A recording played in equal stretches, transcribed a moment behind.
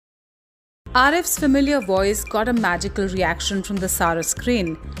Arif's familiar voice got a magical reaction from the Sarus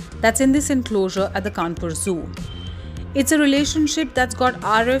crane that's in this enclosure at the Kanpur Zoo. It's a relationship that's got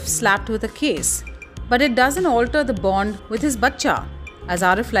Arif slapped with a case, but it doesn't alter the bond with his bachcha, as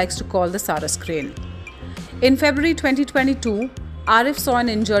Arif likes to call the Sarus crane. In February 2022, Arif saw an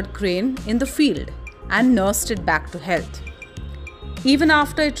injured crane in the field and nursed it back to health. Even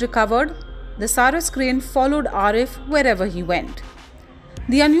after it recovered, the Sarus crane followed Arif wherever he went.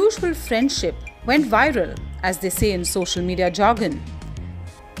 The unusual friendship went viral, as they say in social media jargon.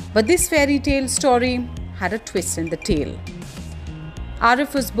 But this fairy tale story had a twist in the tale.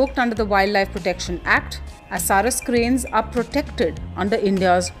 Arif was booked under the Wildlife Protection Act, as Sarus cranes are protected under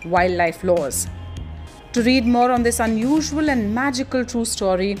India's wildlife laws. To read more on this unusual and magical true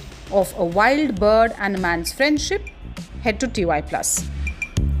story of a wild bird and a man's friendship, head to TY+.